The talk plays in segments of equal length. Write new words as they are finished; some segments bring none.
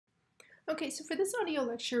Okay, so for this audio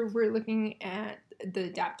lecture, we're looking at the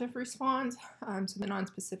adaptive response, so the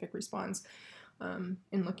nonspecific response, and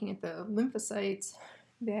looking at the lymphocytes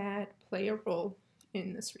that play a role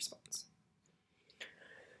in this response.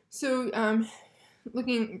 So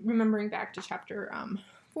remembering back to chapter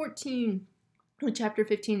 14, with chapter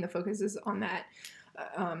 15, the focus is on that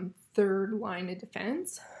third line of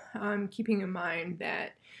defense, keeping in mind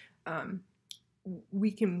that we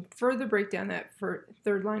can further break down that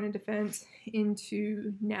third line of defense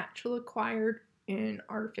into natural acquired and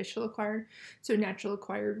artificial acquired. So natural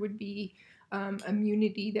acquired would be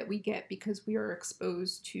immunity that we get because we are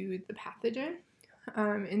exposed to the pathogen.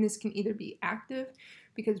 And this can either be active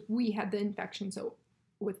because we had the infection. So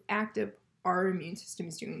with active, our immune system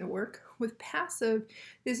is doing the work. With passive,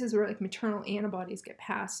 this is where like maternal antibodies get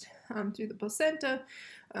passed through the placenta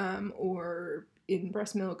or in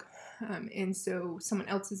breast milk, and so someone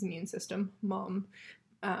else's immune system, mom,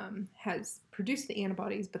 has produced the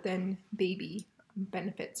antibodies, but then baby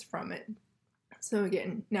benefits from it. So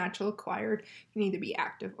again, natural acquired can either be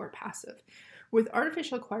active or passive. With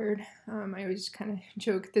artificial acquired, I always kind of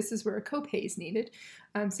joke, this is where a copay is needed.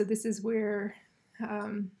 So this is where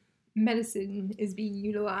medicine is being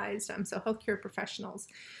utilized, so healthcare professionals.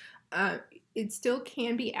 It still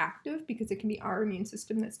can be active because it can be our immune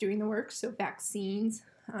system that's doing the work. So vaccines,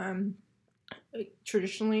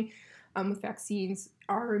 traditionally with vaccines,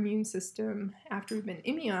 our immune system, after we've been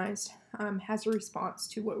immunized, has a response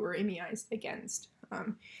to what we're immunized against.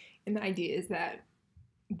 And the idea is that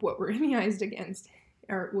what we're immunized against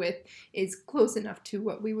or with is close enough to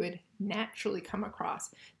what we would naturally come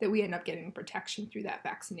across that we end up getting protection through that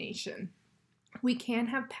vaccination. We can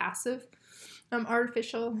have passive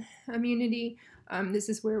artificial immunity. This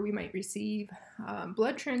is where we might receive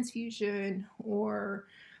blood transfusion or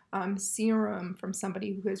serum from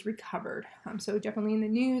somebody who has recovered. So definitely in the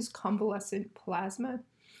news, convalescent plasma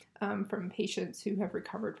from patients who have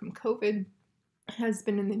recovered from COVID has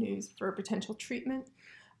been in the news for potential treatment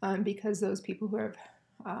because those people who have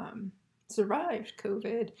survived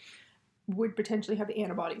COVID would potentially have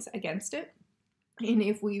antibodies against it. And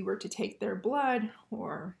if we were to take their blood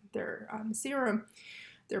or their serum,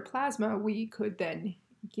 their plasma, we could then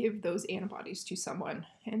give those antibodies to someone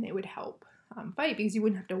and they would help fight, because you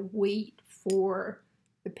wouldn't have to wait for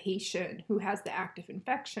the patient who has the active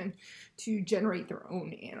infection to generate their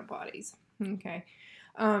own antibodies. Okay.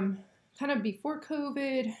 Kind of before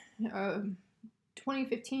COVID,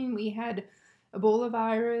 2015, we had Ebola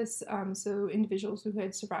virus. So individuals who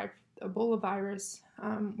had survived Ebola virus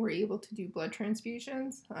were able to do blood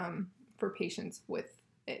transfusions for patients with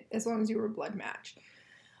it, as long as you were a blood match.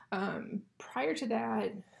 Prior to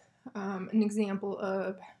that, an example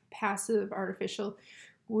of passive artificial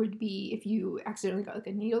would be if you accidentally got like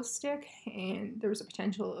a needle stick and there was a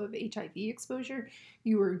potential of HIV exposure,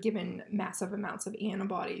 you were given massive amounts of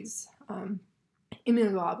antibodies,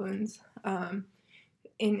 immunoglobulins,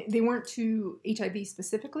 and they weren't to HIV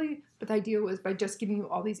specifically, but the idea was by just giving you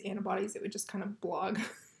all these antibodies, it would just kind of blog,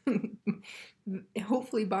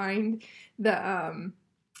 hopefully bind the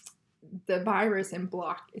virus and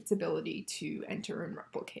block its ability to enter and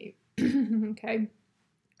replicate. Okay,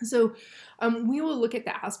 so we will look at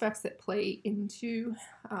the aspects that play into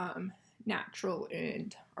natural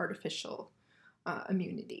and artificial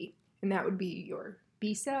immunity, and that would be your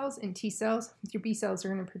B cells and T cells. Your B cells are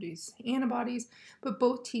going to produce antibodies, but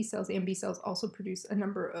both T cells and B cells also produce a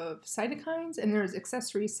number of cytokines, and there's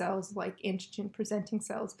accessory cells like antigen presenting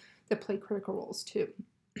cells that play critical roles too.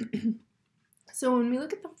 So when we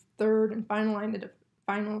look at the third and final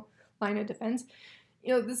line of defense,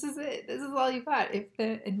 this is it. This is all you've got. If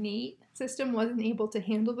the innate system wasn't able to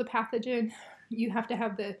handle the pathogen, you have to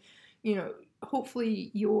have the, hopefully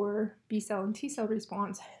your B cell and T cell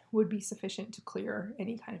response would be sufficient to clear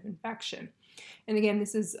any kind of infection. And again,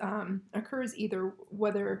 this is occurs either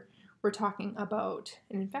whether we're talking about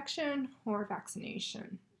an infection or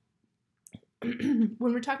vaccination. When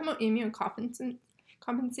we're talking about immunocompetency,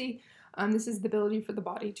 this is the ability for the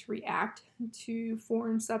body to react to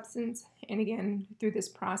foreign substance. And again, through this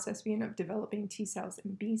process, we end up developing T cells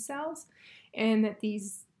and B cells, and that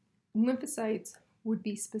these lymphocytes would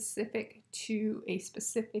be specific to a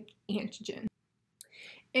specific antigen.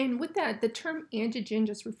 And with that, the term antigen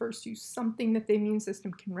just refers to something that the immune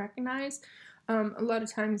system can recognize. A lot of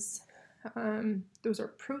times, those are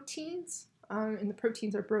proteins, and the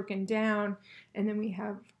proteins are broken down, and then we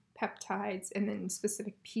have peptides, and then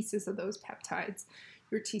specific pieces of those peptides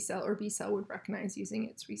your T cell or B cell would recognize using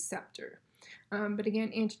its receptor. But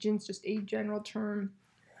again, antigen is just a general term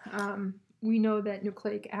we know that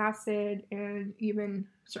nucleic acid and even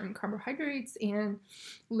certain carbohydrates and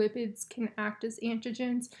lipids can act as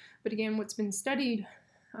antigens. But again, what's been studied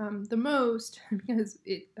the most, because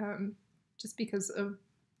just because of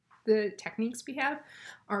the techniques we have,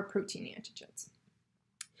 are protein antigens.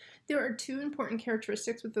 There are two important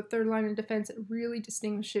characteristics with the third line of defense that really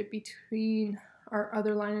distinguish it between our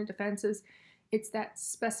other line of defenses. It's that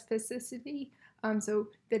specificity, so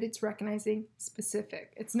that it's recognizing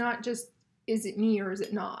specific. It's not just, is it me or is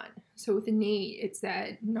it not? So with innate, it's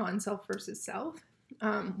that non-self versus self.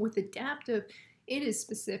 With adaptive, it is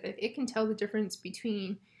specific. It can tell the difference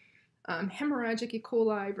between hemorrhagic E.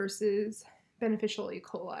 coli versus beneficial E.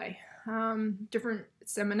 coli, different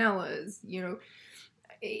salmonellas,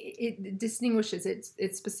 it distinguishes.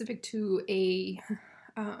 It's specific to a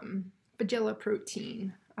flagella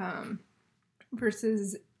protein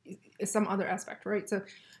versus some other aspect, right? So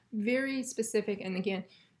very specific, and again,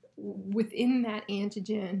 within that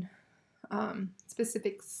antigen,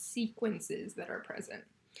 specific sequences that are present.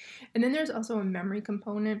 And then there's also a memory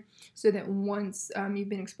component, so that once you've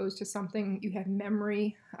been exposed to something, you have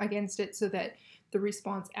memory against it, so that the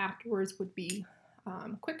response afterwards would be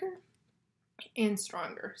quicker and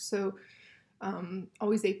stronger. So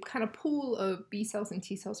always a kind of pool of B cells and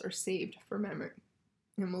T cells are saved for memory.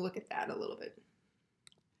 And we'll look at that a little bit.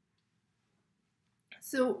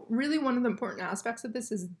 So really one of the important aspects of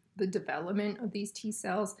this is the development of these T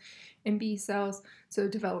cells and B cells, so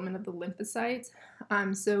development of the lymphocytes.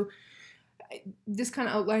 So this kind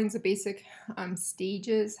of outlines the basic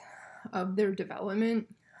stages of their development.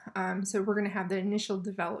 So we're going to have the initial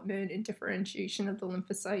development and differentiation of the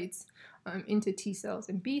lymphocytes into T cells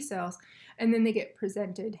and B cells, and then they get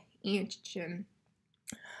presented antigen.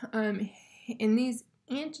 And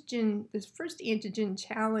this first antigen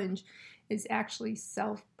challenge is actually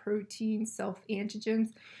self-protein,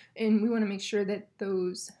 self-antigens, and we want to make sure that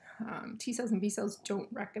those T cells and B cells don't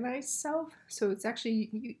recognize self. So it's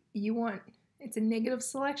actually, it's a negative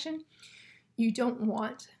selection. You don't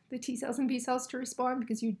want the T cells and B cells to respond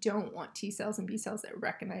because you don't want T cells and B cells that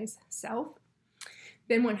recognize self.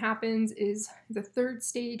 Then what happens is the third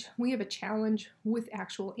stage, we have a challenge with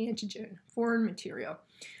actual antigen, foreign material.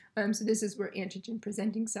 So this is where antigen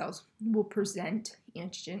presenting cells will present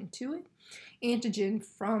antigen to it. Antigen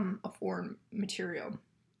from a foreign material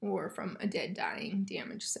or from a dead, dying,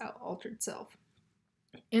 damaged cell, altered self.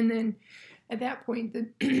 And then at that point,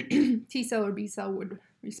 the T cell or B cell would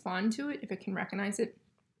respond to it if it can recognize it.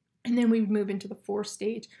 And then we move into the fourth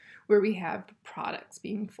stage where we have products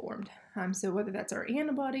being formed. So whether that's our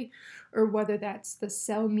antibody or whether that's the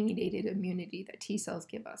cell-mediated immunity that T cells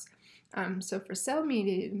give us. So for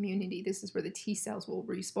cell-mediated immunity, this is where the T cells will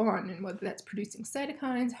respond, and whether that's producing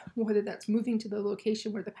cytokines, whether that's moving to the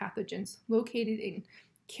location where the pathogen's located and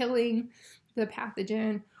killing the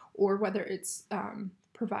pathogen, or whether it's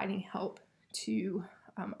providing help to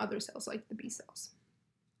other cells like the B cells.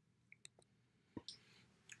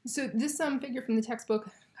 So this figure from the textbook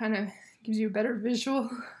kind of gives you a better visual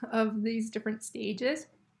of these different stages.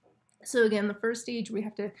 So again, the first stage, we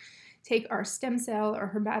have to take our stem cell,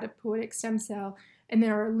 our hematopoietic stem cell, and then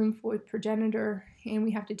our lymphoid progenitor, and we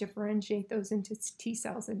have to differentiate those into T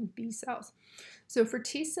cells and B cells. So for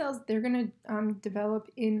T cells, they're going to develop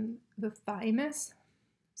in the thymus,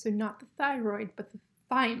 so not the thyroid, but the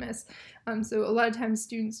thymus. So a lot of times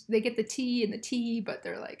students, they get the T and the T, but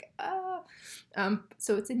they're like, ah.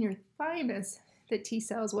 So it's in your thymus that T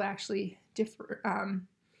cells will actually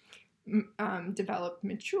develop,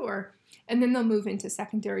 mature, and then they'll move into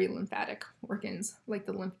secondary lymphatic organs like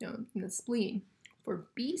the lymph node and the spleen. For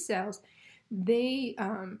B cells, they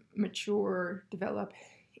mature, develop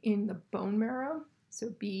in the bone marrow, so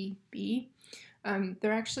BB.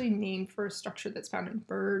 They're actually named for a structure that's found in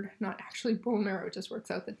bird, not actually bone marrow. It just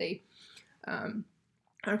works out that they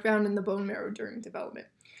are found in the bone marrow during development.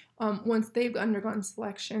 Once they've undergone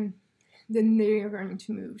selection, then they are going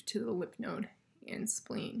to move to the lymph node and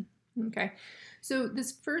spleen. Okay, so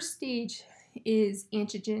this first stage is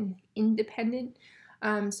antigen independent.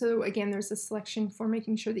 So again, there's a selection for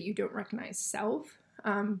making sure that you don't recognize self,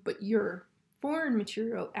 but your foreign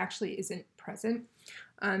material actually isn't present.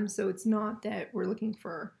 So it's not that we're looking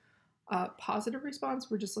for a positive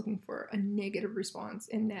response, we're just looking for a negative response,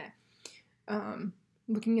 in that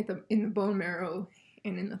looking at in the bone marrow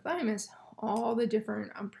and in the thymus, all the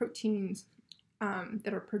different proteins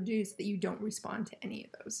that are produced, that you don't respond to any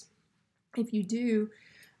of those. If you do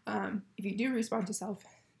respond to self,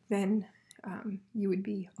 then you would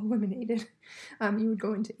be eliminated. You would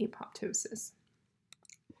go into apoptosis.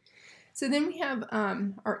 So then we have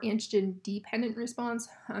our antigen-dependent response.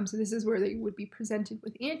 So this is where they would be presented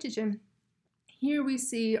with antigen, Here we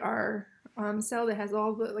see our cell that has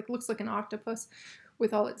all the, like, looks like an octopus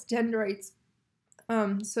with all its dendrites.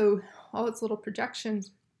 So all its little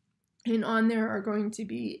projections, and on there are going to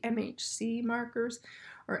be MHC markers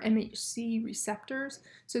or MHC receptors.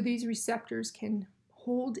 So these receptors can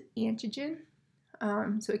hold antigen,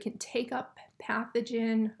 so it can take up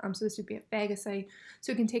pathogen. So this would be a phagocyte.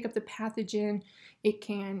 So it can take up the pathogen. It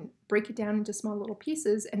can break it down into small little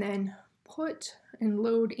pieces and then put and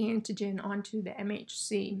load antigen onto the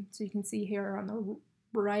MHC. So you can see here on the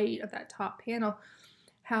right of that top panel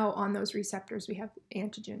how on those receptors we have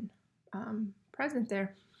antigen present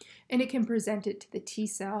there. And it can present it to the T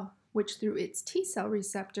cell, which through its T cell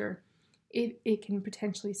receptor, it can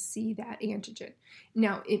potentially see that antigen.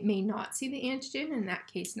 Now, it may not see the antigen. In that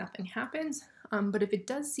case, nothing happens. But if it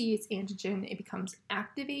does see its antigen, it becomes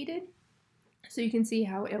activated. So you can see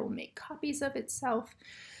how it will make copies of itself.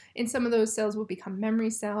 And some of those cells will become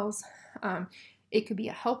memory cells. It could be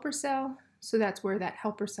a helper cell. So that's where that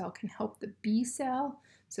helper cell can help the B cell.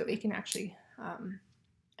 So it can actually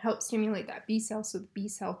help stimulate that B cell so the B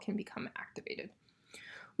cell can become activated.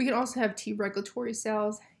 We can also have T regulatory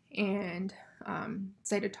cells and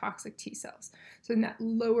cytotoxic T cells. So in that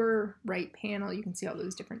lower right panel, you can see all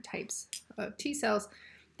those different types of T cells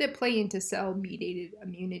that play into cell-mediated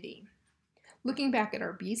immunity. Looking back at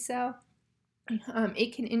our B cell,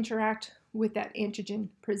 it can interact with that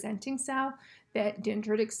antigen-presenting cell, that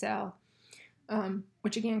dendritic cell,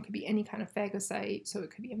 which again could be any kind of phagocyte, so it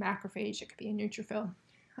could be a macrophage, it could be a neutrophil.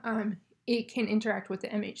 It can interact with the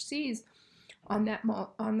MHCs on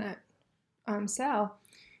that cell,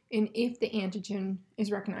 and if the antigen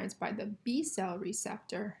is recognized by the B cell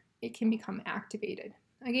receptor, it can become activated.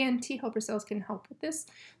 Again, T helper cells can help with this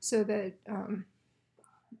so that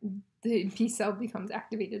the B cell becomes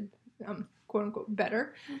activated, quote unquote,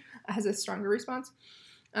 better, has a stronger response.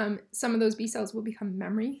 Some of those B cells will become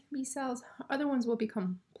memory B cells. Other ones will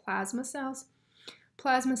become plasma cells.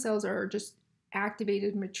 Plasma cells are just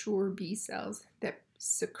activated mature B cells that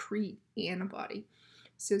secrete antibody.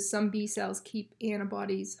 So some B cells keep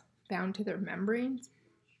antibodies bound to their membranes,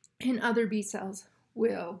 and other B cells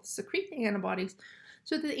will secrete the antibodies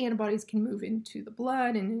so that the antibodies can move into the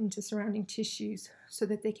blood and into surrounding tissues so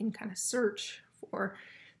that they can kind of search for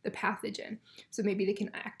the pathogen. So maybe they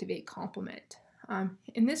can activate complement.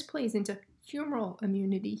 And this plays into humoral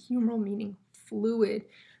immunity, humoral meaning fluid,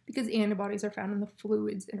 because antibodies are found in the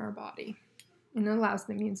fluids in our body. And it allows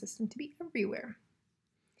the immune system to be everywhere.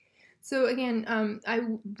 So again,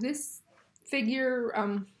 this figure,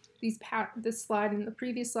 this slide and the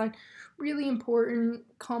previous slide, really important,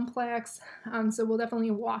 complex. So we'll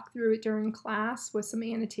definitely walk through it during class with some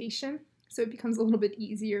annotation, so it becomes a little bit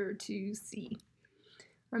easier to see.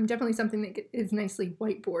 Definitely something that is nicely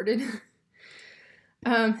whiteboarded.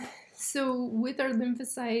 So with our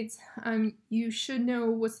lymphocytes, you should know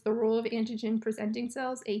what's the role of antigen-presenting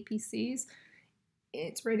cells, APCs.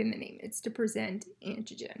 It's right in the name. It's to present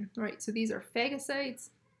antigen, right? So these are phagocytes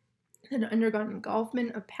that have undergone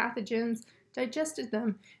engulfment of pathogens, digested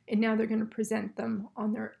them, and now they're going to present them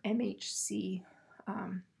on their MHC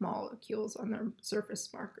molecules, on their surface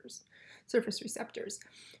markers, surface receptors,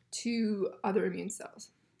 to other immune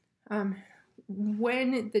cells.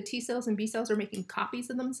 When the T cells and B cells are making copies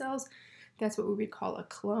of themselves, that's what we would call a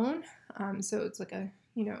clone. So it's like a,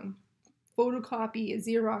 photocopy, a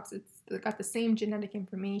Xerox. It's got the same genetic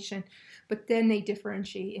information, but then they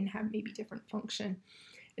differentiate and have maybe different function.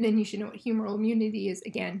 And then you should know what humoral immunity is.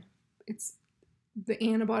 Again, it's the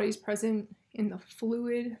antibodies present in the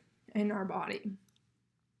fluid in our body.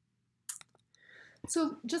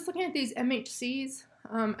 So just looking at these MHCs,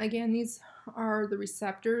 again, these are the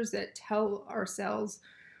receptors that tell our cells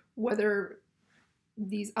whether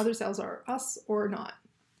these other cells are us or not.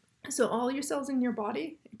 So all your cells in your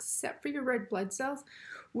body, except for your red blood cells,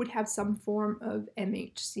 would have some form of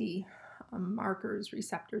MHC markers,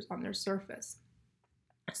 receptors on their surface.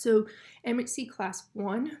 So MHC class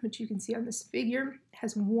 1, which you can see on this figure,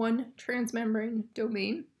 has one transmembrane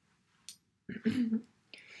domain.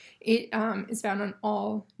 It is found on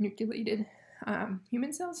all nucleated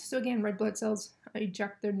human cells. So again, red blood cells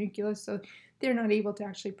eject their nucleus, so they're not able to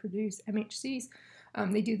actually produce MHCs.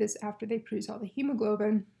 They do this after they produce all the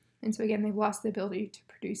hemoglobin. And so again, they've lost the ability to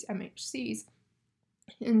produce MHCs.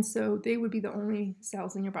 And so they would be the only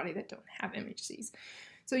cells in your body that don't have MHCs.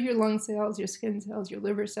 So your lung cells, your skin cells, your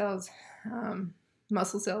liver cells,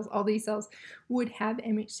 muscle cells, all these cells would have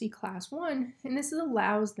MHC class 1, and this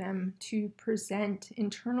allows them to present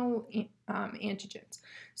internal antigens.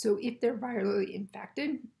 So if they're virally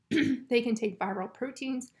infected, they can take viral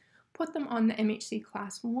proteins, put them on the MHC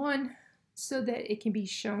class 1 so that it can be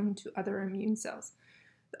shown to other immune cells.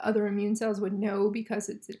 The other immune cells would know, because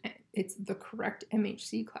it's the correct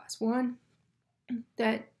MHC class 1,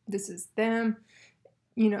 that this is them,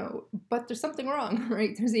 but there's something wrong,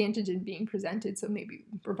 right? There's the antigen being presented, so maybe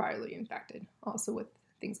we're virally infected. Also with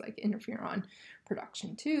things like interferon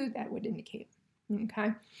production too, that would indicate.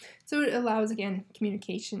 Okay, so it allows, again,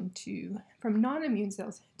 communication from non-immune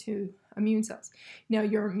cells to immune cells. Now,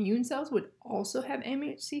 your immune cells would also have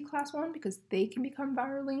MHC class 1 because they can become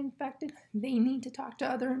virally infected. They need to talk to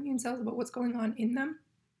other immune cells about what's going on in them.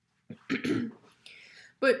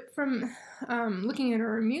 But from looking at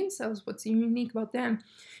our immune cells, what's unique about them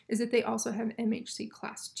is that they also have MHC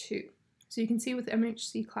class 2. So you can see with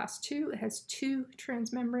MHC class 2, it has 2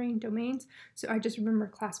 transmembrane domains. So I just remember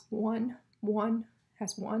class 1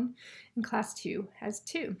 has 1, and class 2 has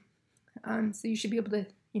 2. So you should be able to,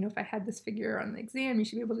 if I had this figure on the exam, you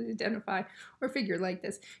should be able to identify, or a figure like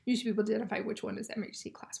this, you should be able to identify which one is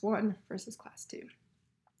MHC class 1 versus class 2.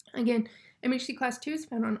 Again, MHC class 2 is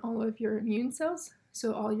found on all of your immune cells,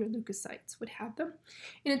 so all your leukocytes would have them,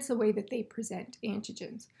 and it's the way that they present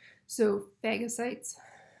antigens. So phagocytes,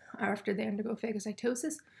 after they undergo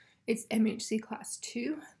phagocytosis, it's MHC class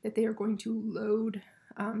 2 that they are going to load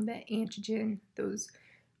that antigen, those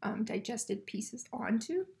digested pieces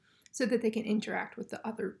onto, so that they can interact with the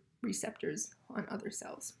other receptors on other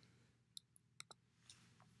cells.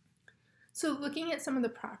 So looking at some of the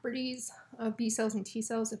properties of B cells and T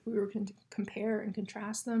cells, if we were to compare and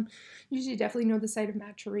contrast them, you should definitely know the site of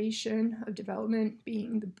maturation, of development,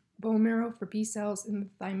 being the bone marrow for B cells and the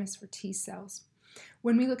thymus for T cells.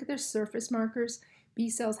 When we look at their surface markers, B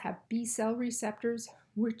cells have B cell receptors,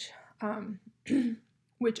 which are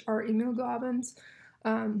immunoglobulins,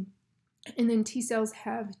 and then T cells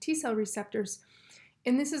have T cell receptors.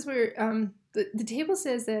 And this is where the table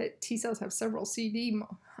says that T cells have several CD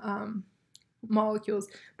molecules,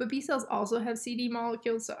 but B cells also have CD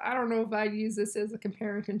molecules, so I don't know if I'd use this as a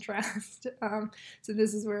compare and contrast. So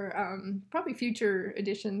this is where probably future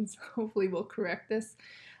editions hopefully will correct this.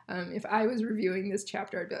 If I was reviewing this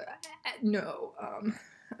chapter, I'd be like, no.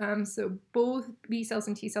 So both B cells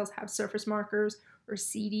and T cells have surface markers, or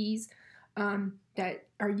CDs, that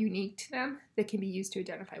are unique to them that can be used to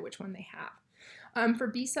identify which one they have. For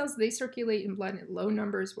B cells, they circulate in blood at low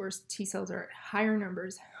numbers, whereas T cells are at higher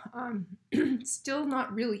numbers. Still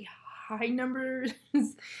not really high numbers.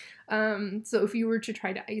 So if you were to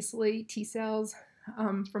try to isolate T cells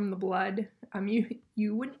from the blood,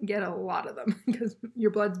 you wouldn't get a lot of them because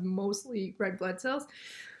your blood's mostly red blood cells.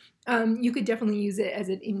 You could definitely use it as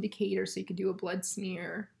an indicator, so you could do a blood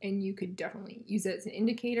smear, and you could definitely use it as an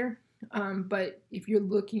indicator. But if you're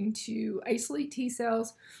looking to isolate T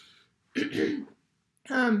cells,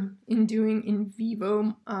 in doing in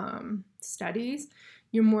vivo studies,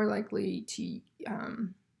 you're more likely to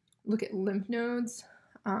look at lymph nodes,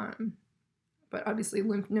 but obviously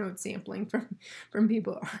lymph node sampling from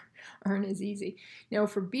people aren't as easy. Now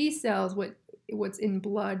for B cells, what's in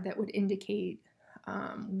blood that would indicate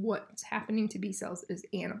what's happening to B cells is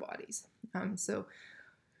antibodies. So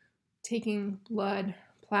taking blood,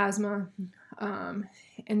 plasma, and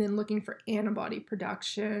then looking for antibody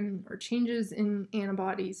production or changes in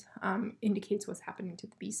antibodies indicates what's happening to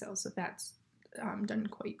the B cells. So that's done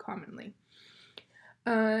quite commonly.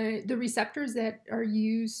 The receptors that are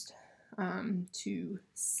used to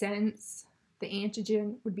sense the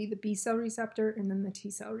antigen would be the B cell receptor and then the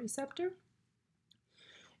T cell receptor.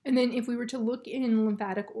 And then if we were to look in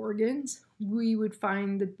lymphatic organs, we would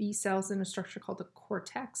find the B cells in a structure called the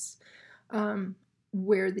cortex,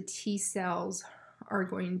 where the T cells are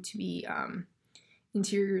going to be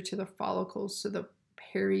interior to the follicles, so the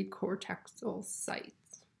pericortical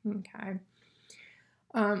sites. Okay.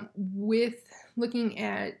 With looking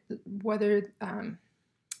at whether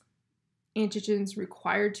antigens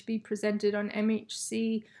required to be presented on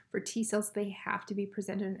MHC, for T cells, they have to be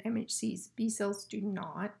presented on MHCs. B cells do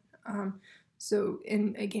not.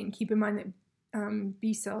 And again, keep in mind that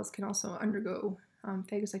B cells can also undergo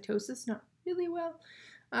phagocytosis, not really well,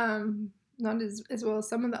 not as well as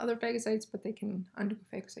some of the other phagocytes, but they can undergo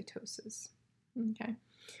phagocytosis. Okay.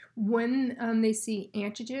 When they see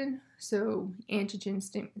antigen, so antigen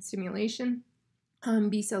stimulation,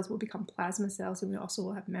 B cells will become plasma cells, and we also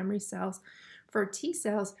will have memory cells. For T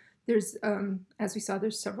cells, there's, as we saw,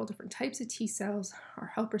 there's several different types of T cells.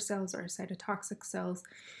 Our helper cells, our cytotoxic cells,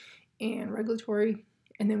 and regulatory,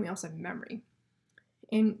 and then we also have memory.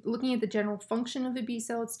 And looking at the general function of the B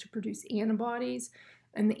cell, it's to produce antibodies,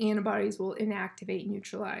 and the antibodies will inactivate,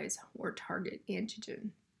 neutralize, or target antigen.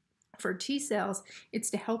 For T cells,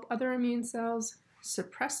 it's to help other immune cells,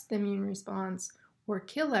 suppress the immune response, or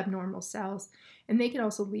kill abnormal cells, and they can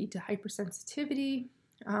also lead to hypersensitivity,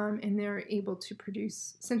 and they're able to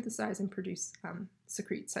synthesize and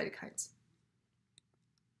secrete cytokines.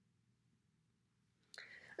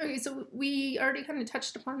 Okay, so we already kind of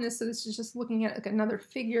touched upon this, so this is just looking at like another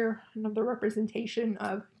figure, another representation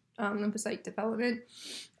of lymphocyte development.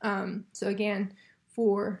 So again,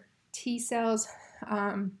 for T cells,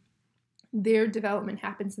 their development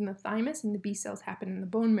happens in the thymus, and the B cells happen in the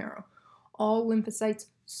bone marrow. All lymphocytes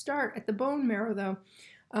start at the bone marrow, though,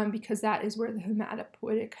 because that is where the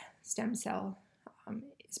hematopoietic stem cell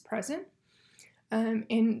is present.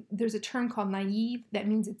 And there's a term called naive. That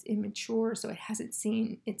means it's immature, so it hasn't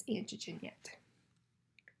seen its antigen yet.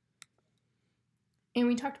 And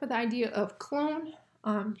we talked about the idea of clone.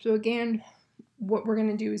 So again, what we're going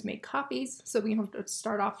to do is make copies, so we don't have to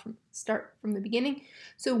start from the beginning.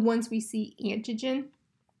 So once we see antigen,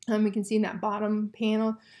 we can see in that bottom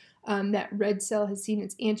panel that red cell has seen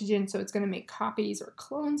its antigen, so it's going to make copies or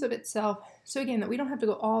clones of itself. So again, that we don't have to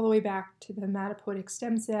go all the way back to the hematopoietic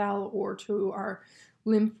stem cell or to our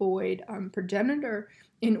lymphoid progenitor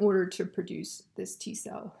in order to produce this T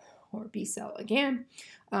cell or B cell again.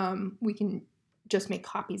 We can just make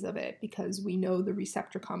copies of it because we know the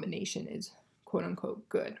receptor combination is quote-unquote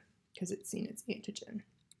good because it's seen its antigen.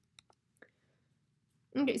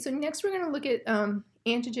 Okay, so next we're going to look at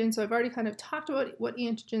antigens. So I've already kind of talked about what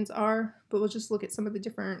antigens are, but we'll just look at some of the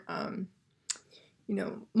different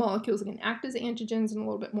molecules that can act as antigens and a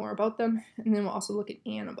little bit more about them, and then we'll also look at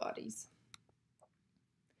antibodies.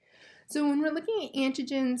 So when we're looking at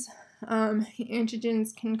antigens,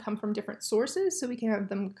 antigens can come from different sources. So we can have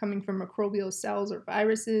them coming from microbial cells or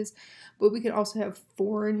viruses, but we can also have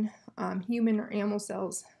foreign human or animal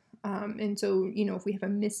cells. And so, if we have a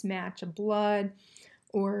mismatch of blood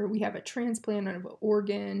or we have a transplant of an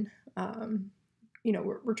organ,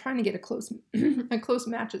 we're trying to get a close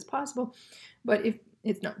match as possible. But if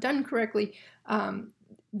it's not done correctly,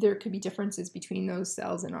 there could be differences between those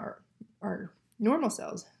cells and our normal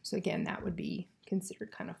cells. So again, that would be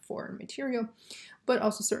considered kind of foreign material, but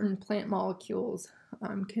also certain plant molecules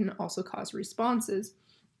can also cause responses.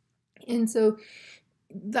 And so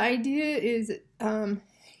the idea is, the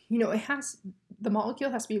molecule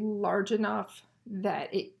has to be large enough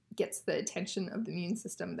that it gets the attention of the immune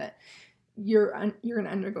system, that you're going to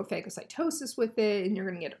undergo phagocytosis with it, and you're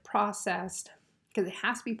going to get it processed, because it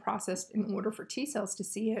has to be processed in order for T cells to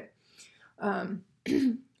see it.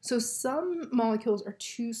 So some molecules are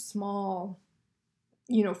too small,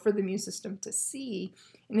 for the immune system to see,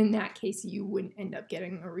 and in that case, you wouldn't end up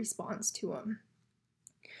getting a response to them.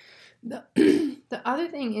 The other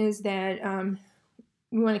thing is that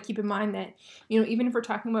we want to keep in mind that, even if we're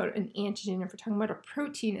talking about an antigen, if we're talking about a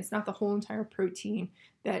protein, it's not the whole entire protein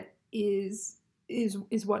that is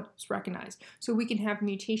what's recognized. So we can have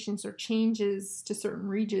mutations or changes to certain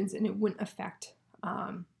regions, and it wouldn't affect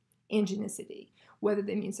angenicity, whether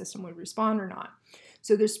the immune system would respond or not.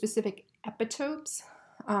 So there's specific epitopes,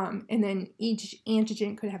 and then each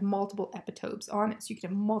antigen could have multiple epitopes on it. So you could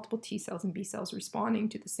have multiple T cells and B cells responding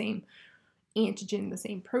to the same antigen, the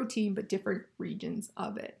same protein, but different regions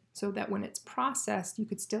of it, so that when it's processed, you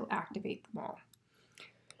could still activate them all.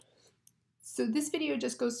 So this video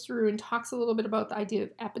just goes through and talks a little bit about the idea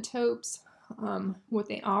of epitopes, what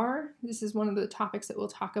they are. This is one of the topics that we'll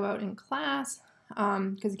talk about in class,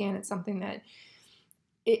 because again, it's something that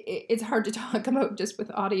it's hard to talk about just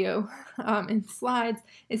with audio and slides.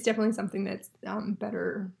 It's definitely something that's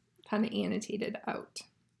better kind of annotated out.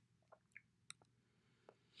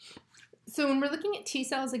 So when we're looking at T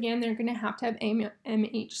cells, again, they're going to have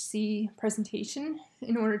MHC presentation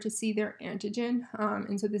in order to see their antigen.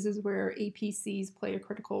 And so this is where APCs play a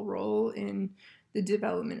critical role in the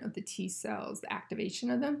development of the T cells, the activation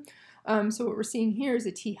of them. So what we're seeing here is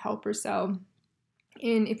a T helper cell.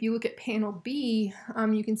 And if you look at panel B,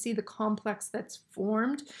 you can see the complex that's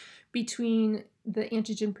formed between the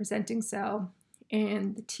antigen presenting cell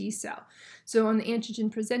and the T cell. So on the antigen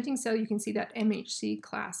presenting cell, you can see that MHC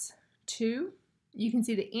class 2. You can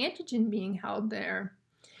see the antigen being held there.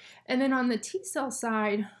 And then on the T cell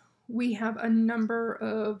side, we have a number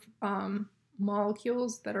of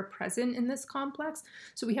molecules that are present in this complex.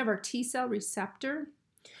 So we have our T cell receptor,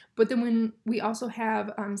 but then when we also have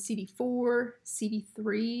CD4,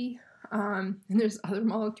 CD3, and there's other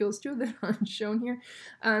molecules too that aren't shown here,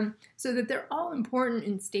 so that they're all important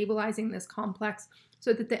in stabilizing this complex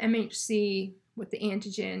so that the MHC with the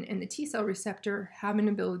antigen and the T cell receptor have an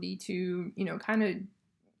ability to,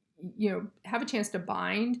 have a chance to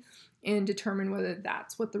bind and determine whether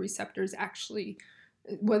that's what the receptors actually,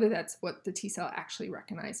 whether that's what the T cell actually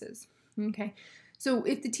recognizes. Okay, So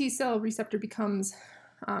if the T cell receptor becomes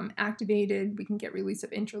activated, we can get release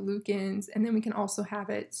of interleukins, and then we can also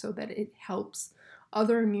have it so that it helps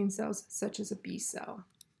other immune cells, such as a B cell.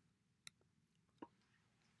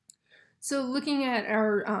 So looking at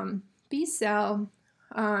our B cell,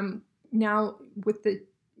 now with the,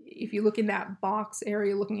 if you look in that box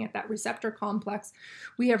area, looking at that receptor complex,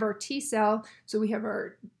 we have our T cell. So we have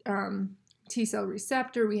our T cell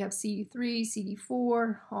receptor, we have CD3,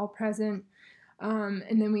 CD4, all present.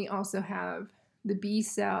 And then we also have the B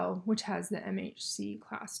cell, which has the MHC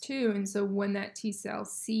class 2. And so when that T cell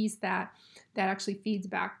sees that, that actually feeds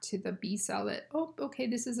back to the B cell that, oh, okay,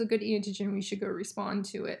 this is a good antigen, we should go respond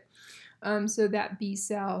to it. So that B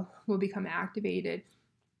cell will become activated.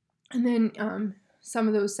 And then some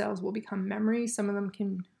of those cells will become memory, some of them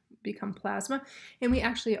can become plasma, and we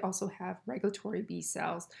actually also have regulatory B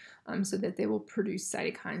cells so that they will produce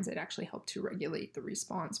cytokines that actually help to regulate the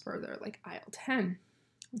response further, like IL-10.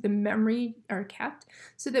 The memory are kept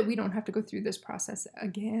so that we don't have to go through this process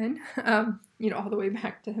again, all the way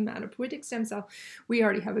back to hematopoietic stem cell. We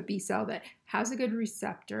already have a B cell that has a good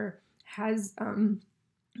receptor, has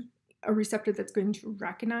a receptor that's going to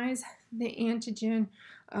recognize the antigen,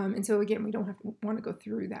 and so again, we don't want to go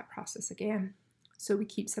through that process again. So we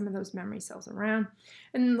keep some of those memory cells around,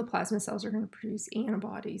 and then the plasma cells are going to produce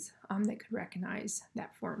antibodies that could recognize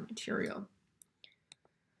that foreign material.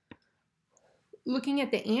 Looking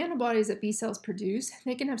at the antibodies that B cells produce,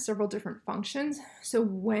 they can have several different functions. So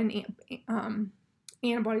when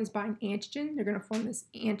antibodies bind antigen, they're going to form this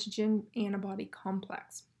antigen-antibody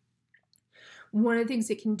complex. One of the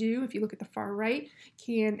things it can do, if you look at the far right,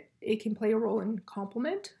 it can play a role in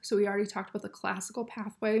complement. So we already talked about the classical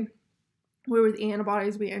pathway, where with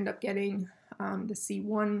antibodies we end up getting the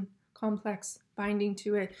C1 complex binding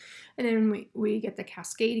to it, and then we get the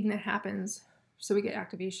cascading that happens. So we get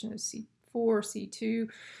activation of C4, C2,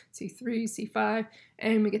 C3, C5,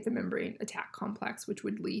 and we get the membrane attack complex, which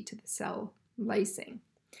would lead to the cell lysing.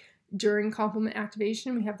 During complement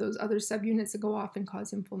activation, we have those other subunits that go off and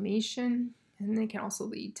cause inflammation, and they can also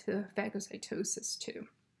lead to phagocytosis too.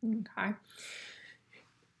 Okay.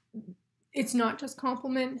 It's not just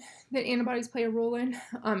complement that antibodies play a role in.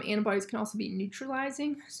 Antibodies can also be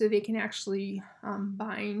neutralizing, so they can actually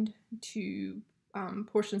bind to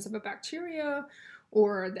portions of a bacteria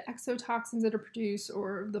or the exotoxins that are produced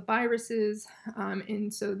or the viruses,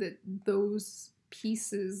 and so that those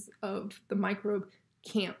pieces of the microbe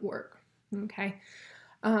can't work, okay?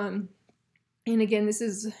 And again, this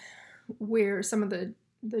is where some of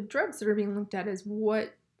the drugs that are being looked at is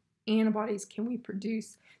what antibodies can we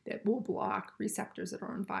produce that will block receptors that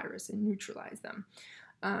are on virus and neutralize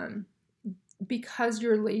them. Because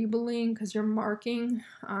you're labeling, because you're marking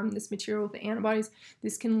this material with the antibodies,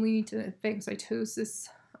 this can lead to phagocytosis,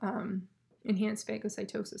 enhanced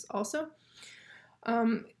phagocytosis also.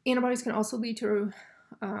 Antibodies can also lead to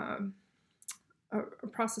a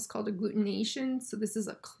process called agglutination. So this is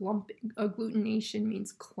a clumping. Agglutination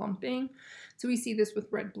means clumping. So we see this with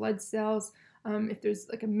red blood cells. If there's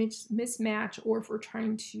like a mismatch, or if we're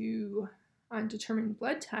trying to determine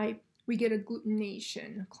blood type, we get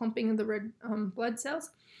agglutination, clumping of the red blood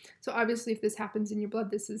cells. So obviously if this happens in your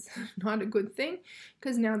blood, this is not a good thing,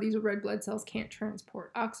 because now these red blood cells can't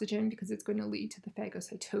transport oxygen because it's going to lead to the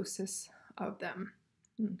phagocytosis of them.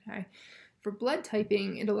 Okay. For blood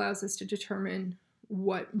typing, it allows us to determine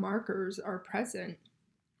what markers are present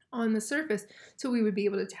on the surface. So we would be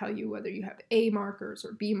able to tell you whether you have A markers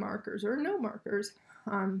or B markers or no markers,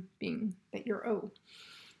 being that you're O.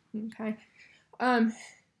 Okay.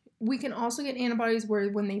 We can also get antibodies where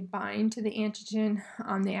when they bind to the antigen,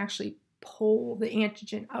 they actually pull the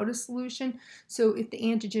antigen out of solution. So if the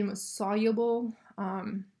antigen was soluble,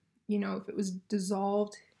 if it was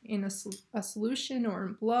dissolved in a solution or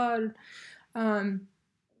in blood,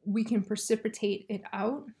 we can precipitate it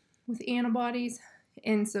out with antibodies.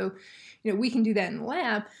 And so, we can do that in the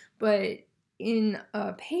lab, but in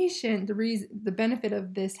a patient, the benefit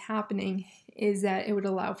of this happening is that it would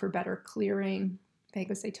allow for better clearing,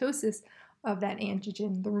 phagocytosis of that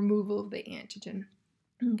antigen, the removal of the antigen.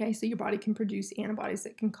 Okay, so your body can produce antibodies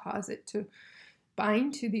that can cause it to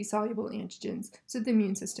bind to these soluble antigens so the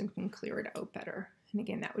immune system can clear it out better. And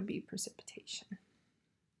again, that would be precipitation.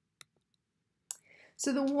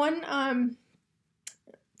 So the one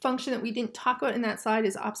function that we didn't talk about in that slide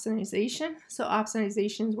is opsonization. So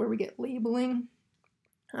opsonization is where we get labeling.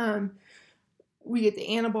 We get the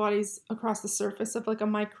antibodies across the surface of like a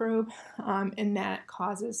microbe, and that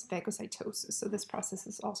causes phagocytosis. So this process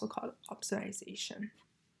is also called opsonization.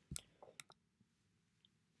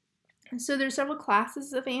 So there's several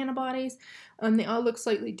classes of antibodies. They all look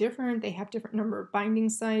slightly different. They have different number of binding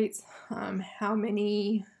sites, how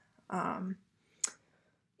many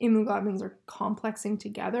immunoglobulins are complexing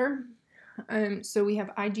together. So we have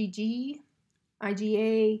IgG,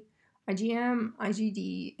 IgA, IgM,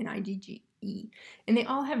 IgD, and IgE. And they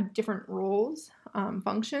all have different roles,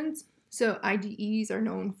 functions. So IgEs are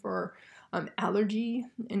known for allergy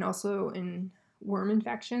and also in worm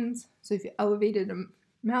infections. So if you elevated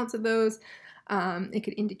amounts of those, it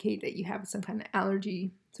could indicate that you have some kind of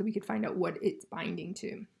allergy, so we could find out what it's binding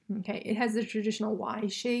to. Okay, it has the traditional Y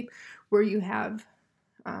shape where you have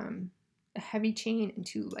a heavy chain and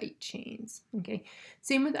two light chains. Okay,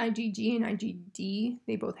 same with IgG and IgD.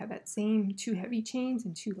 They both have that same two heavy chains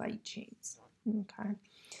and two light chains. Okay.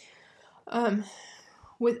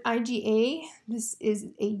 With IgA, this is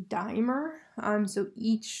a dimer. So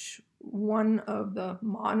each one of the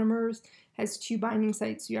monomers has two binding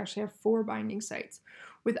sites. So you actually have four binding sites.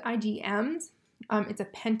 With IgMs, it's a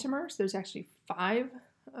pentamer. So there's actually 5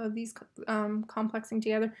 of these complexing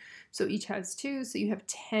together. So each has 2. So you have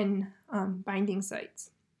 10 binding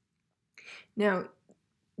sites. Now,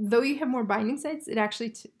 though you have more binding sites, it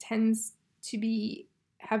actually tends to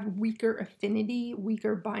have weaker affinity,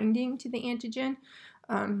 weaker binding to the antigen.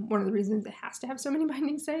 One of the reasons it has to have so many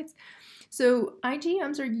binding sites. So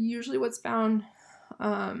IgMs are usually what's found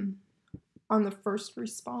on the first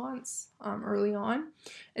response early on.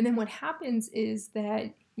 And then what happens is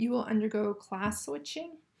that you will undergo class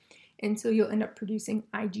switching, and so you'll end up producing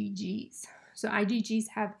IgGs. So IgGs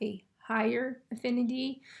have a higher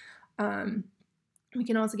affinity. We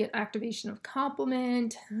can also get activation of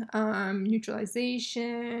complement,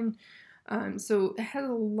 neutralization. So it has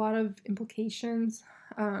a lot of implications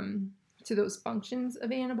to those functions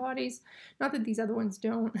of antibodies. Not that these other ones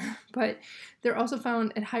don't, but they're also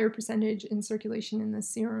found at higher percentage in circulation in the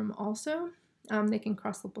serum also. They can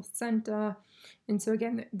cross the placenta. And so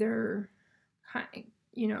again, they're,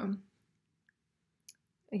 again,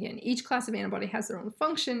 each class of antibody has their own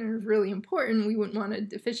function and is really important. We wouldn't want a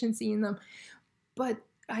deficiency in them. But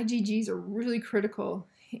IgGs are really critical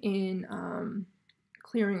in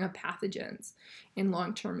clearing of pathogens in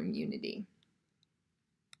long-term immunity.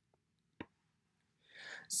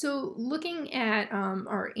 So looking at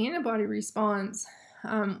our antibody response,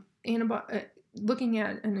 looking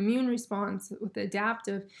at an immune response with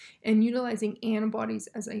adaptive and utilizing antibodies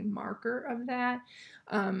as a marker of that,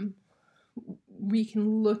 we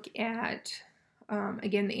can look at,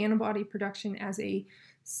 again, the antibody production as a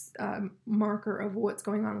marker of what's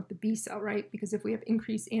going on with the B cell, right? Because if we have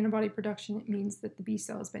increased antibody production, it means that the B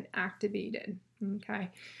cell has been activated, okay?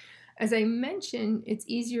 As I mentioned, it's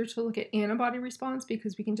easier to look at antibody response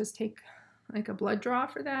because we can just take like a blood draw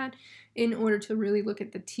for that. In order to really look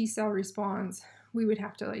at the T cell response, we would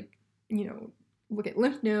have to look at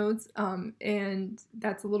lymph nodes, and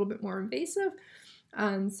that's a little bit more invasive.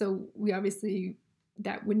 So we obviously,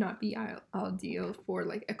 that would not be ideal for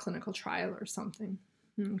like a clinical trial or something,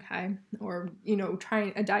 okay? Or,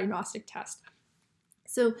 trying a diagnostic test.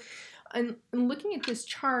 So in looking at this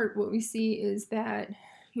chart, what we see is that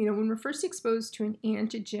when we're first exposed to an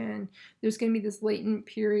antigen, there's going to be this latent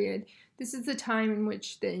period. This is the time in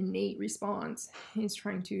which the innate response is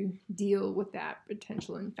trying to deal with that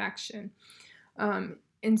potential infection.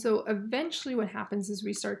 And so eventually what happens is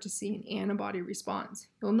we start to see an antibody response.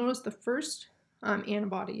 You'll notice the first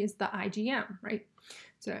antibody is the IgM, right?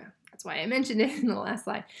 So that's why I mentioned it in the last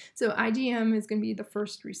slide. So IgM is going to be the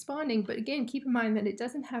first responding, but again, keep in mind that it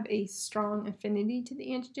doesn't have a strong affinity to the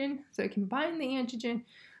antigen. So it can bind the antigen,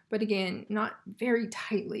 but again, not very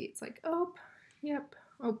tightly. It's like, oh, yep,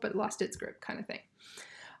 oh, but lost its grip kind of thing.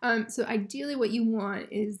 So ideally what you want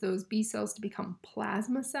is those B cells to become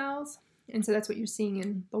plasma cells. And so that's what you're seeing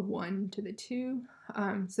in the 1 to the 2,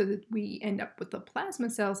 so that we end up with the plasma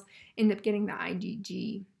cells, end up getting the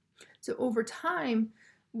IgG. So over time,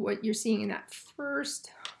 what you're seeing in that first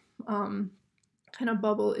kind of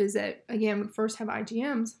bubble is that, again, we first have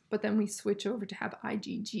IgMs, but then we switch over to have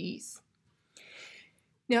IgGs.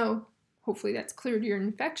 Now, hopefully that's cleared your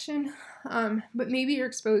infection, but maybe you're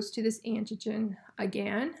exposed to this antigen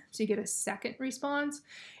again, so you get a second response.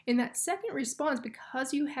 In that second response,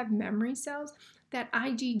 because you have memory cells, that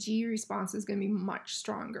IgG response is going to be much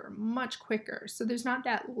stronger, much quicker. So there's not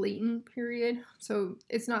that latent period. So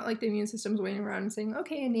it's not like the immune system's waiting around and saying,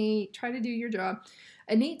 okay, innate, try to do your job.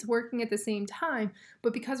 Innate's working at the same time,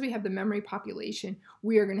 but because we have the memory population,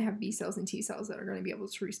 we are going to have B cells and T cells that are going to be able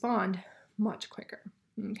to respond much quicker.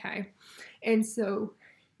 Okay, and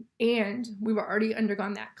we've already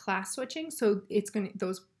undergone that class switching, so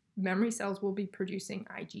those memory cells will be producing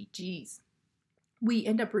IgGs. we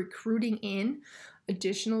end up recruiting in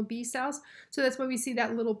additional B cells. So that's why we see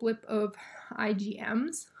that little blip of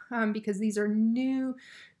IgMs, because these are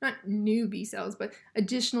not new B cells, but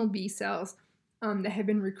additional B cells that have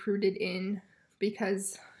been recruited in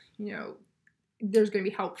because, there's going to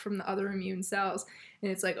be help from the other immune cells.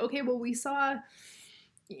 And it's like, okay, well, we saw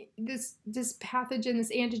this pathogen,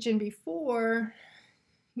 this antigen before,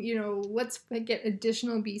 let's get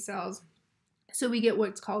additional B cells. So we get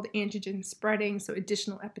what's called antigen spreading, so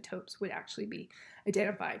additional epitopes would actually be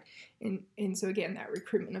identified. And so again, that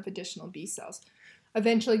recruitment of additional B cells.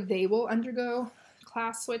 Eventually they will undergo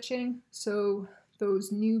class switching, so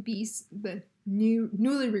those newly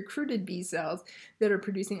recruited B cells that are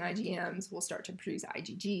producing IgMs will start to produce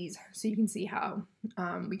IgGs. So you can see how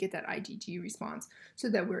we get that IgG response so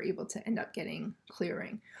that we're able to end up getting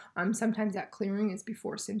clearing. Sometimes that clearing is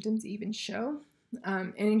before symptoms even show.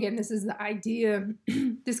 And again, this is the idea,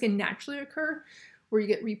 this can naturally occur where you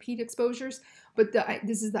get repeat exposures, but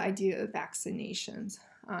this is the idea of vaccinations.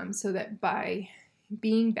 So that by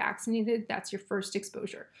being vaccinated, that's your first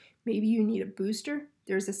exposure. Maybe you need a booster,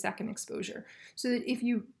 there's a second exposure. So that if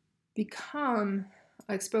you become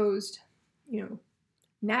exposed,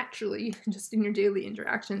 naturally, just in your daily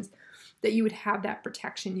interactions, that you would have that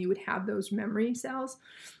protection, you would have those memory cells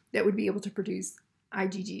that would be able to produce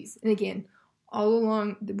IgGs. And again, all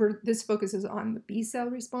along, this focuses on the B cell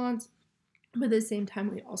response, but at the same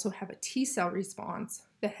time, we also have a T cell response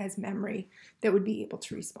that has memory that would be able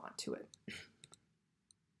to respond to it.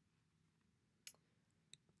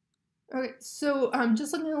 Okay, so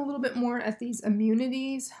just looking a little bit more at these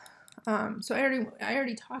immunities. So I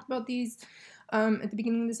already talked about these at the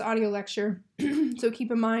beginning of this audio lecture. So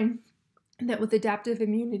keep in mind that with adaptive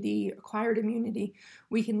immunity, acquired immunity,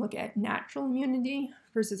 we can look at natural immunity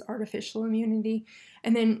versus artificial immunity.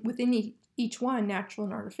 And then within each one, natural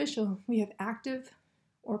and artificial, we have active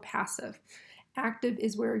or passive. Active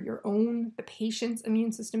is where the patient's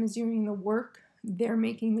immune system is doing the work. They're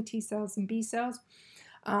making the T cells and B cells.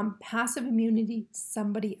 Passive immunity,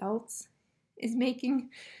 somebody else is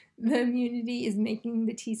making the immunity, is making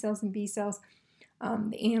the T cells and B cells,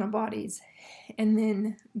 the antibodies, and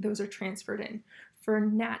then those are transferred in. For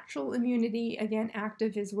natural immunity, again,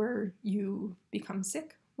 active is where you become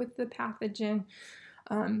sick with the pathogen.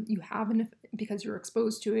 Because you're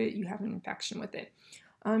exposed to it, you have an infection with it.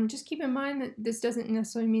 Just keep in mind that this doesn't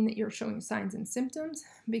necessarily mean that you're showing signs and symptoms,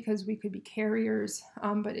 because we could be carriers,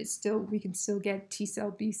 but we can still get T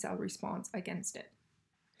cell, B cell response against it.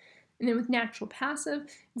 And then with natural passive,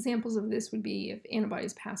 examples of this would be if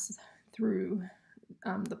antibodies pass through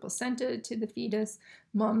the placenta to the fetus,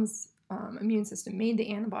 mom's immune system made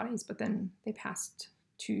the antibodies, but then they passed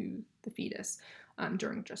to the fetus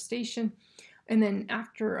during gestation. And then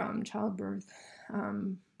after childbirth,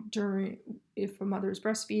 if a mother is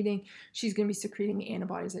breastfeeding, she's going to be secreting the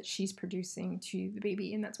antibodies that she's producing to the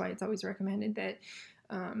baby, and that's why it's always recommended that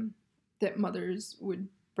that mothers would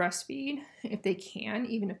breastfeed if they can,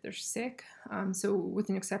 even if they're sick. So with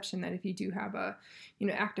an exception that if you do have a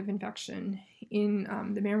active infection in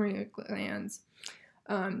the mammary glands,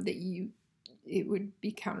 it would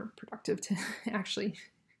be counterproductive to actually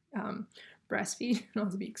breastfeed. It can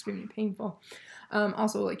also be extremely painful.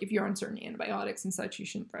 Also, like if you're on certain antibiotics and such, you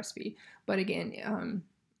shouldn't breastfeed. But again,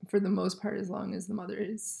 for the most part, as long as the mother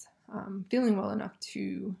is feeling well enough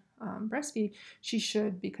to breastfeed, she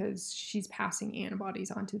should, because she's passing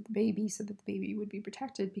antibodies onto the baby so that the baby would be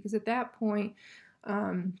protected. Because at that point,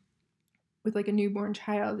 with like a newborn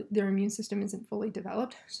child, their immune system isn't fully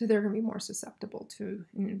developed, so they're going to be more susceptible to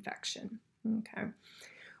an infection. Okay.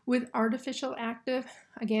 With artificial active,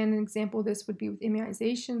 again, an example of this would be with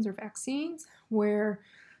immunizations or vaccines, where,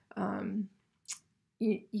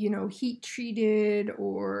 heat-treated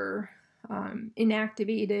or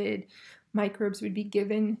inactivated microbes would be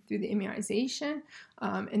given through the immunization,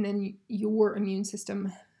 and then your immune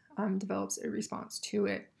system develops a response to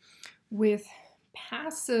it. With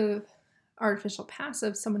artificial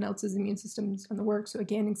passive, someone else's immune system is going to work. So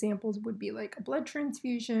again, examples would be like a blood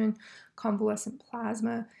transfusion, convalescent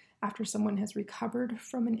plasma after someone has recovered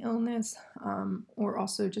from an illness, or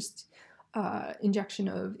also just injection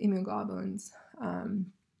of immunoglobulins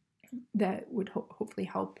that would hopefully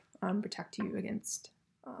help protect you against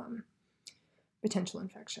potential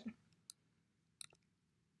infection.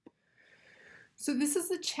 So this is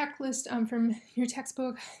the checklist from your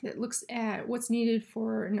textbook that looks at what's needed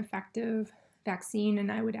for an effective vaccine,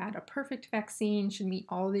 and I would add a perfect vaccine should meet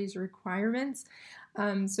all of these requirements.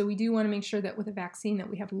 So we do want to make sure that with a vaccine that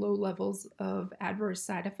we have low levels of adverse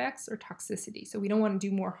side effects or toxicity. So we don't want to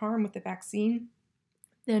do more harm with the vaccine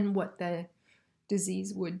than what the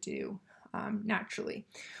disease would do. naturally.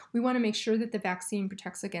 We want to make sure that the vaccine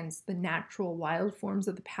protects against the natural wild forms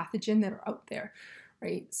of the pathogen that are out there,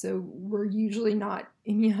 right? So we're usually not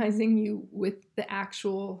immunizing you with the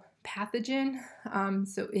actual pathogen.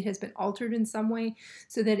 So it has been altered in some way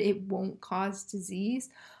so that it won't cause disease.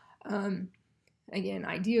 Again,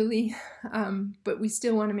 ideally, but we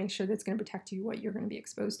still want to make sure that's going to protect you what you're going to be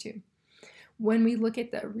exposed to. When we look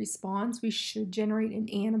at the response, we should generate an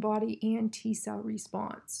antibody and T cell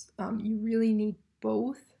response. You really need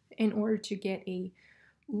both in order to get a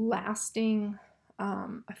lasting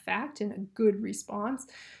effect and a good response.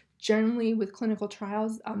 Generally, with clinical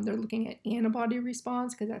trials, they're looking at antibody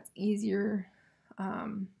response because that's easier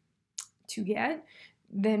to get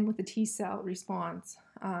than with the T cell response.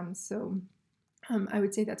 I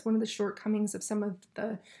would say that's one of the shortcomings of some of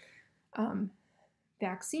the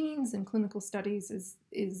vaccines and clinical studies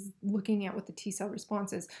is looking at what the T cell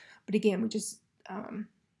response is. But again, we just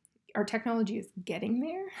our technology is getting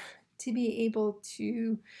there to be able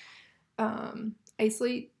to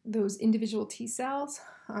isolate those individual T cells.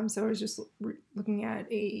 So I was just looking at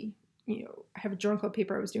I have a journal club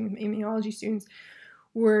paper I was doing with immunology students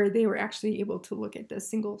where they were actually able to look at the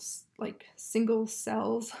single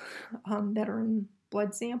cells that are in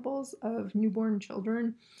blood samples of newborn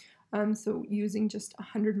children. So using just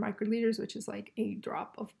 100 microliters, which is like a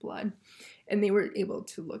drop of blood, and they were able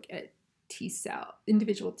to look at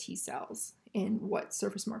individual T cells and what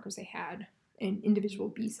surface markers they had, and individual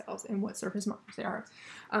B cells and what surface markers they are.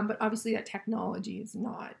 But obviously that technology is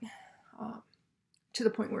not to the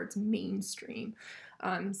point where it's mainstream.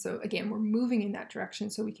 So again, we're moving in that direction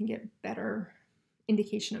so we can get better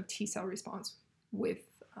indication of T cell response with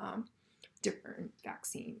different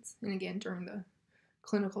vaccines. And again, during the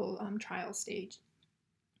clinical trial stage.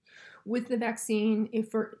 With the vaccine,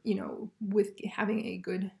 if we're, with having a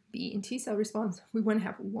good B and T cell response, we want to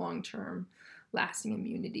have long-term lasting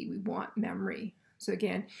immunity. We want memory. So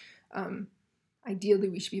again, ideally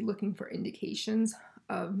we should be looking for indications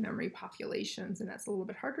of memory populations, and that's a little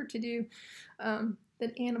bit harder to do than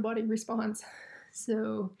antibody response.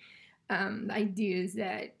 So the idea is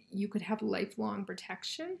that you could have lifelong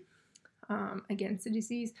protection against the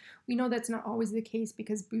disease. We know that's not always the case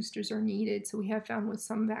because boosters are needed. So we have found with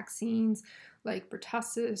some vaccines like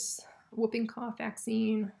pertussis, whooping cough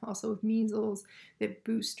vaccine, also with measles, that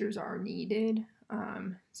boosters are needed.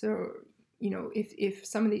 If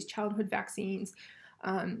some of these childhood vaccines,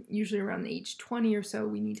 usually around the age 20 or so,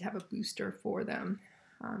 we need to have a booster for them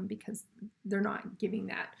because they're not giving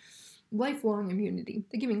that lifelong immunity.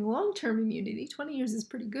 They're giving long-term immunity. 20 years is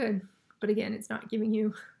pretty good, but again, it's not giving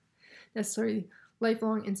you necessarily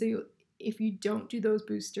lifelong. And so if you don't do those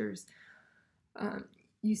boosters,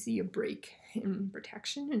 you see a break in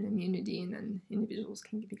protection and immunity, and then individuals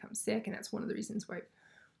can become sick. And that's one of the reasons why,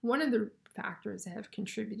 one of the factors that have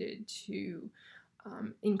contributed to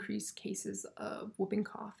increased cases of whooping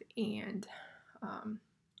cough and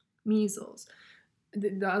measles.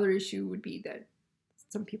 The other issue would be that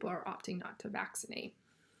some people are opting not to vaccinate,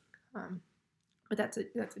 but that's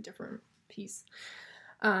a different piece.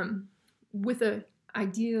 With an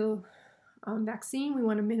ideal vaccine, we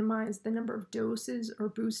want to minimize the number of doses or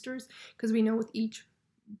boosters because we know with each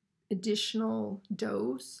additional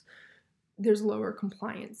dose, there's lower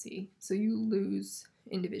compliancy, so you lose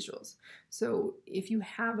individuals. So if you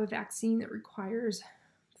have a vaccine that requires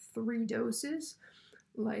 3 doses,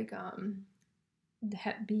 like the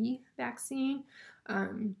Hep B vaccine,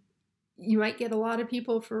 you might get a lot of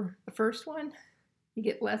people for the first one. You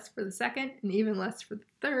get less for the second and even less for the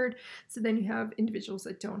third. So then you have individuals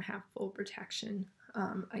that don't have full protection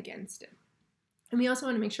against it. And we also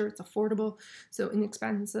want to make sure it's affordable, so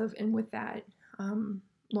inexpensive, and with that,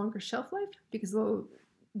 longer shelf life, because the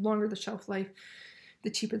longer the shelf life, the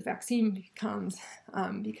cheaper the vaccine becomes.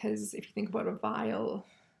 Because if you think about a vial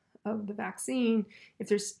of the vaccine, if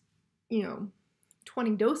there's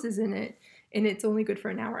 20 doses in it, and it's only good for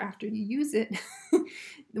an hour after you use it,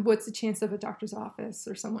 what's the chance of a doctor's office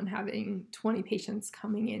or someone having 20 patients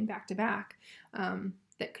coming in back to back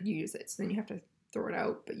that could use it? So then you have to throw it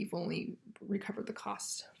out, but you've only recovered the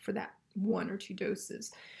cost for that 1 or 2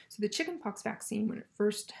 doses. So the chickenpox vaccine, when it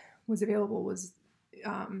first was available, was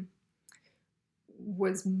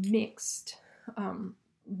mixed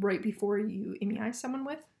right before you immunize someone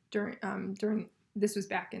with during this was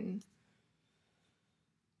back in,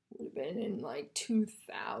 would have been in like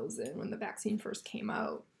 2000 when the vaccine first came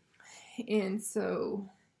out. And so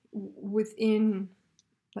within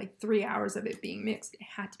like 3 hours of it being mixed, it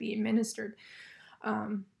had to be administered.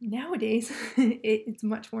 Nowadays, it's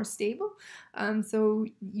much more stable. So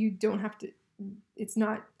you don't have to, it's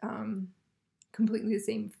not completely the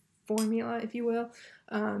same formula, if you will.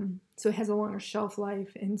 So it has a longer shelf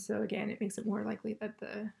life, and so again, it makes it more likely that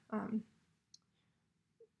the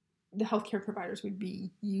healthcare providers would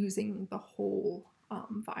be using the whole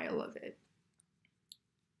vial of it.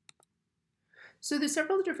 So there's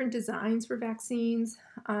several different designs for vaccines.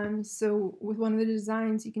 So with one of the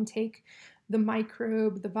designs, you can take the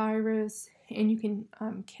microbe, the virus, and you can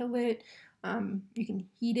kill it. You can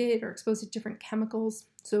heat it or expose it to different chemicals,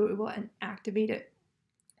 so it will activate it,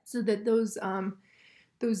 so that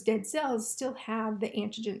those dead cells still have the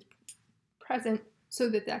antigens present, so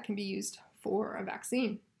that that can be used for a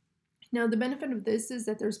vaccine. Now, the benefit of this is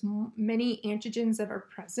that there's many antigens that are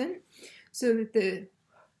present, so that the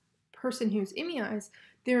person who's immunized,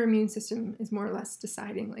 their immune system is more or less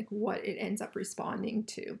deciding like what it ends up responding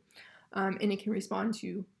to, and it can respond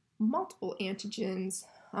to multiple antigens,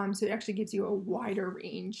 so it actually gives you a wider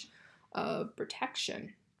range of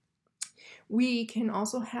protection. We can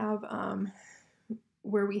also have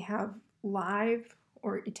where we have live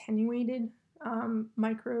or attenuated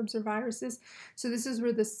microbes or viruses. So this is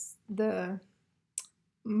where the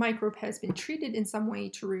microbe has been treated in some way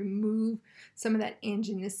to remove some of that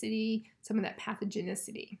angenicity, some of that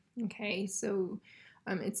pathogenicity. Okay, so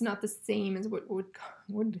it's not the same as what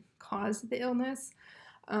would cause the illness.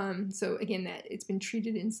 So again, that it's been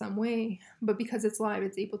treated in some way, but because it's live,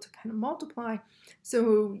 it's able to kind of multiply.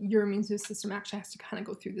 So your immune system actually has to kind of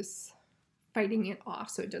go through this fighting it off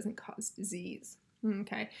so it doesn't cause disease.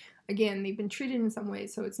 Okay, again, they've been treated in some way,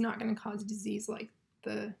 so it's not going to cause disease like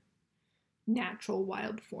the natural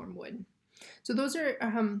wild form would. So those are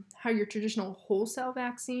how your traditional whole cell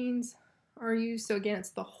vaccines are used. So again, it's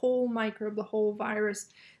the whole microbe, the whole virus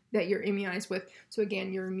that you're immunized with. So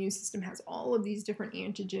again, your immune system has all of these different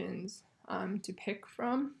antigens to pick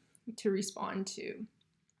from to respond to.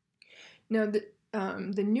 Now,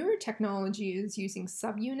 the newer technology is using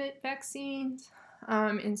subunit vaccines.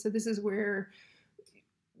 And so this is where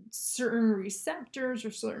certain receptors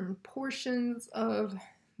or certain portions of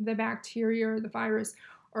the bacteria or the virus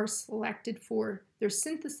are selected for. They're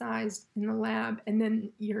synthesized in the lab, and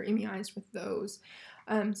then you're immunized with those.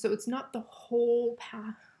 So it's not the whole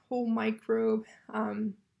microbe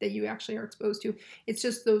that you actually are exposed to. It's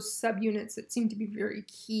just those subunits that seem to be very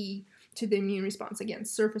key to the immune response. Again,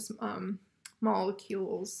 surface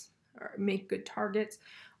molecules make good targets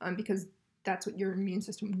because that's what your immune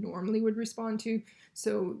system normally would respond to.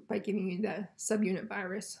 So by giving you the subunit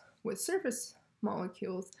virus with surface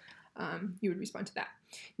molecules, you would respond to that.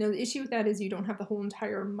 Now, the issue with that is you don't have the whole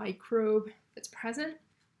entire microbe that's present.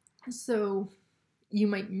 So you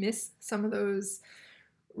might miss some of those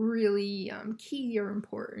really key or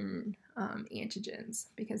important antigens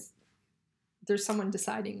because there's someone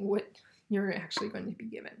deciding what you're actually going to be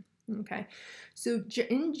given. Okay, so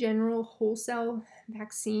in general, whole cell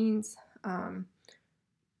vaccines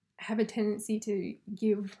have a tendency to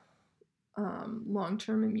give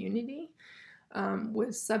long-term immunity. With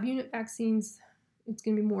subunit vaccines, it's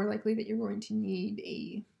going to be more likely that you're going to need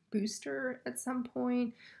a booster at some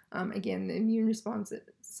point. Again, the immune response that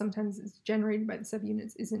sometimes is generated by the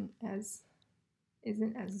subunits isn't as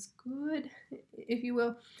good, if you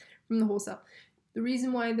will, from the whole cell. The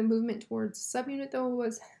reason why the movement towards subunit, though,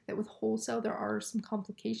 was that with whole cell there are some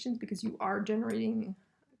complications because you are generating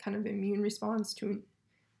kind of immune response to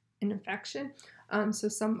an infection. So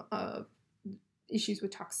some issues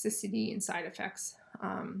with toxicity and side effects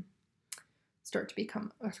start to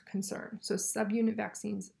become a concern. So subunit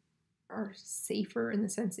vaccines are safer in the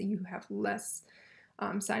sense that you have less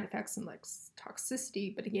side effects and less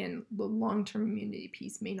toxicity, but again, the long-term immunity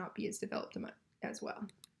piece may not be as developed as well.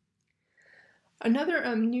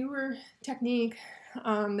 Another newer technique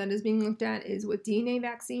that is being looked at is with DNA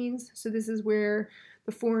vaccines. So this is where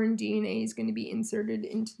the foreign DNA is going to be inserted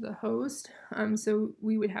into the host. So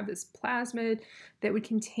we would have this plasmid that would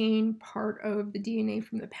contain part of the DNA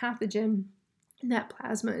from the pathogen. And that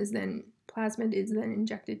plasmid is then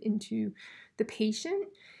injected into the patient.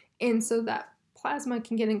 And so that plasma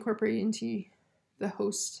can get incorporated into the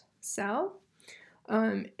host cell.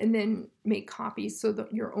 And then make copies so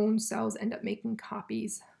that your own cells end up making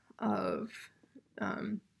copies of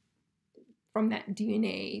from that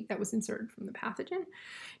DNA that was inserted from the pathogen.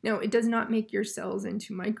 Now, it does not make your cells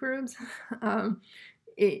into microbes.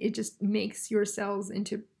 It just makes your cells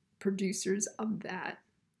into producers of that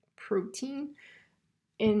protein,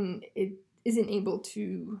 and it isn't able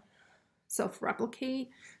to self-replicate.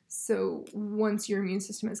 So once your immune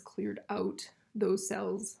system has cleared out those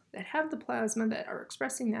cells that have the plasma that are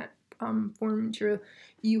expressing that foreign material,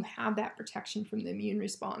 you have that protection from the immune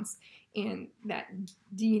response, and that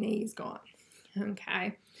DNA is gone.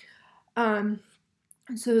 Okay.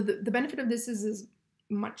 So the benefit of this is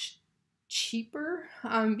much cheaper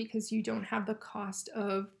because you don't have the cost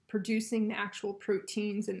of producing the actual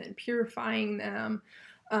proteins and then purifying them.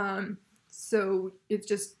 So it's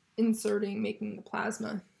just inserting, making the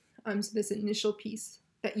plasma. So this initial piece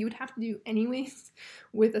that you would have to do anyways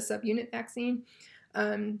with a subunit vaccine.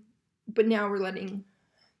 But now we're letting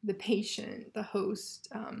the patient, the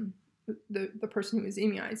host, the person who is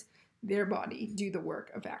immunized, their body do the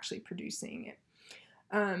work of actually producing it.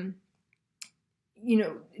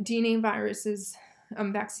 DNA viruses,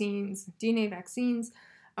 DNA vaccines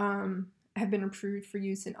have been approved for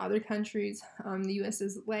use in other countries. The U.S.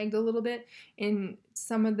 has lagged a little bit, and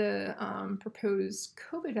some of the proposed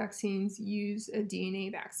COVID vaccines use a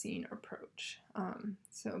DNA vaccine approach.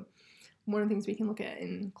 So one of the things we can look at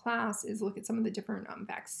in class is look at some of the different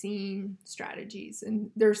vaccine strategies.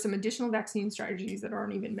 And there are some additional vaccine strategies that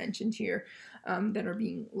aren't even mentioned here that are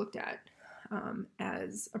being looked at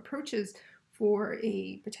as approaches for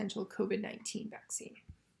a potential COVID-19 vaccine.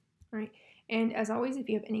 All right. And as always, if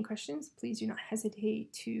you have any questions, please do not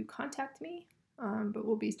hesitate to contact me, but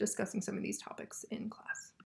we'll be discussing some of these topics in class.